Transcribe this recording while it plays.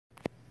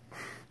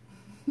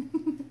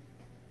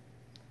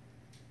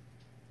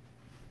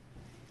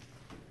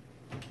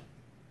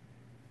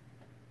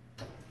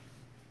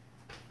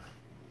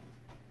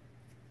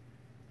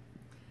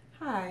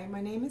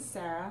My name is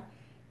Sarah,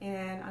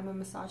 and I'm a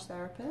massage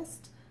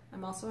therapist.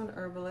 I'm also an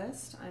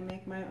herbalist. I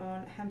make my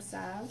own hemp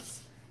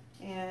salves,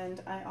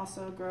 and I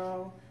also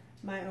grow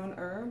my own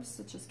herbs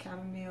such as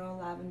chamomile,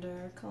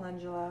 lavender,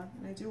 calendula,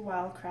 and I do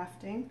wild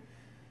crafting.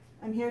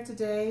 I'm here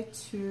today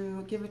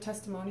to give a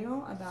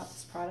testimonial about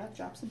this product,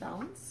 Drops of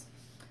Balance.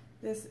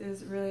 This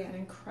is really an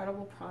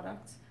incredible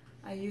product.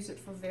 I use it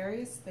for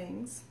various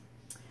things,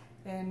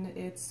 and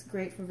it's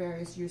great for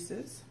various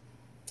uses.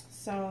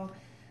 So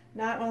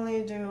not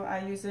only do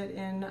I use it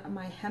in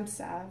my hemp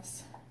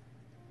salves,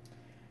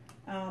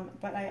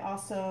 but I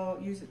also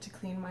use it to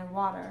clean my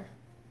water.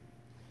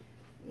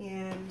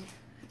 And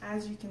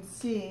as you can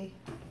see,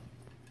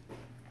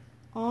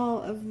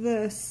 all of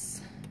this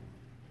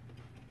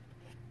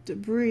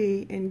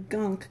debris and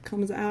gunk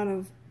comes out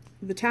of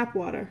the tap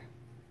water.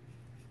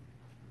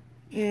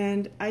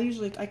 And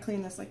I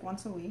clean this like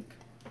once a week.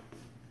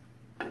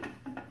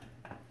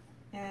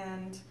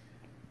 And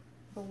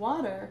the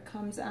water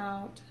comes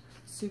out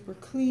super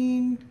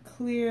clean,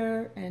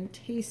 clear, and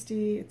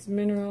tasty. It's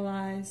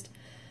mineralized.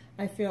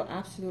 I feel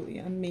absolutely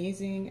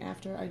amazing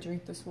after I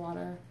drink this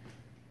water.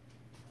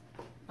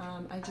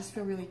 I just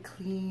feel really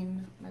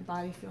clean. My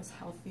body feels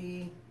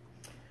healthy.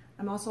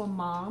 I'm also a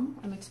mom.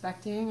 I'm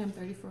expecting. I'm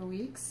 34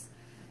 weeks.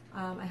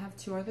 I have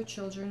 2 other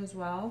children as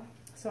well.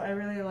 So I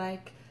really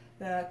like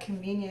the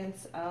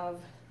convenience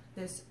of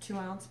this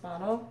 2-ounce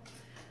bottle.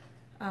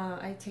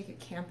 I take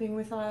it camping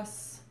with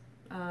us.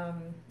 I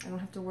don't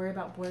have to worry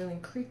about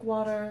boiling creek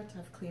water to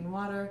have clean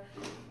water.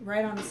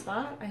 Right on the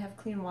spot, I have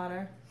clean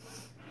water.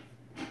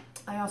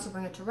 I also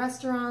bring it to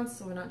restaurants,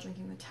 so we're not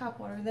drinking the tap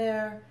water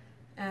there.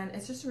 And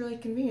it's just really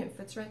convenient,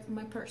 fits right in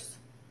my purse.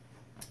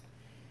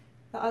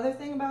 The other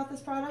thing about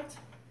this product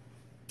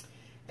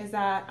is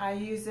that I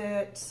use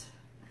it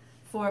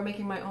for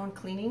making my own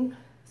cleaning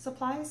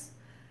supplies,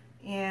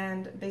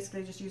 and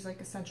basically just use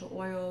like essential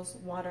oils,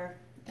 water,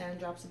 and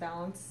Drops of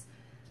Balance.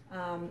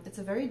 It's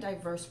a very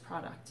diverse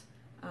product.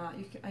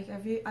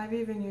 I've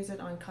even used it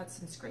on cuts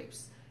and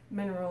scrapes.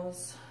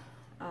 Minerals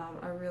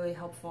are really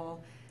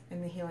helpful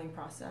in the healing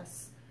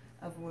process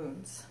of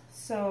wounds.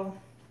 So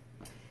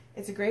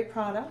it's a great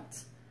product,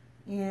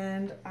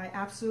 and I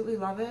absolutely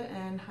love it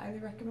and highly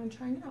recommend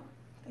trying it out.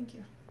 Thank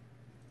you.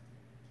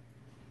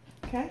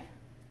 Okay?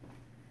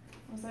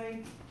 Was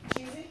I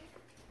cheesy?